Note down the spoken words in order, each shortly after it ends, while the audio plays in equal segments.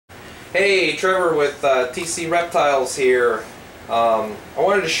Hey, Trevor with TC Reptiles here. I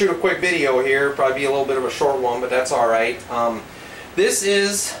wanted to shoot a quick video here, probably be a little bit of a short one, but that's alright. This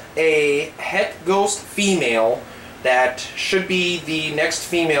is a het ghost female that should be the next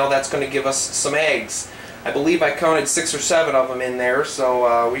female that's going to give us some eggs. I believe I counted 6 or 7 of them in there,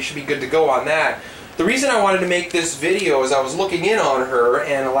 so we should be good to go on that. The reason I wanted to make this video is I was looking in on her,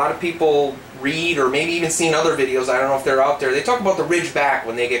 and a lot of people read or maybe even seen other videos, I don't know if they're out there, they talk about the ridgeback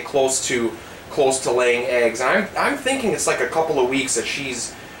when they get close to laying eggs. I'm thinking it's like a couple of weeks that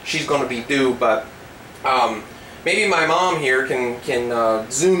she's going to be due, but maybe my mom here can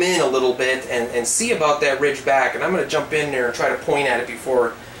zoom in a little bit and see about that ridgeback, and I'm going to jump in there and try to point at it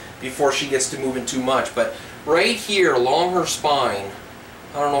before she gets to moving too much. But right here along her spine,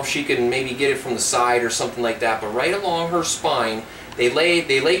 I don't know if she can maybe get it from the side or something like that, but right along her spine, they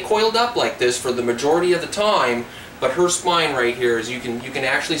lay coiled up like this for the majority of the time, but her spine right here, as you can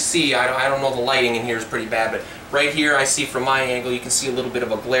actually see, I don't know, the lighting in here is pretty bad, but right here I see from my angle, you can see a little bit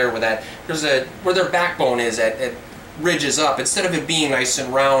of a glare with that. There's where their backbone is at ridges up, instead of it being nice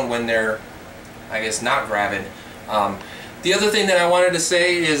and round when they're, I guess, not gravid. The other thing that I wanted to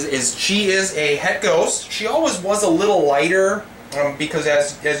say is she is a het ghost. She always was a little lighter, because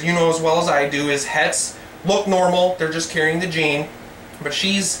as you know as well as I do, is hets look normal, they're just carrying the gene, but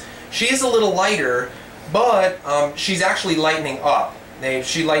she is a little lighter, but she's actually lightening up.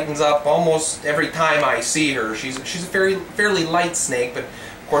 She lightens up almost every time I see her. She's a fairly light snake, but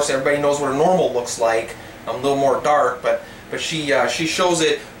of course everybody knows what a normal looks like. A little more dark, but she shows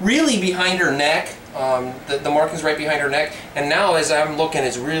it really behind her neck. The markings right behind her neck, and now as I'm looking,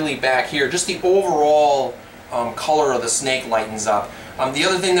 it's really back here. Just the overall color of the snake lightens up. The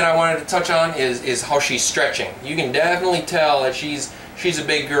other thing that I wanted to touch on is how she's stretching. You can definitely tell that she's a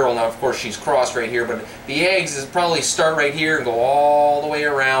big girl. Now, of course, she's crossed right here, but the eggs is probably start right here and go all the way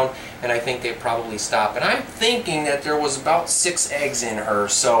around, and I think they probably stop. And I'm thinking that there was about 6 eggs in her.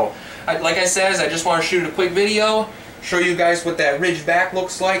 So, like I said, I just want to shoot a quick video, show you guys what that ridgeback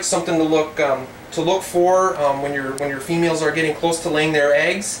looks like, something to look for when your females are getting close to laying their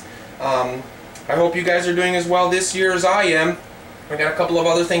eggs. I hope you guys are doing as well this year as I am. I got a couple of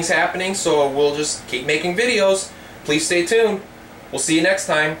other things happening, so we'll just keep making videos. Please stay tuned. We'll see you next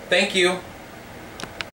time. Thank you.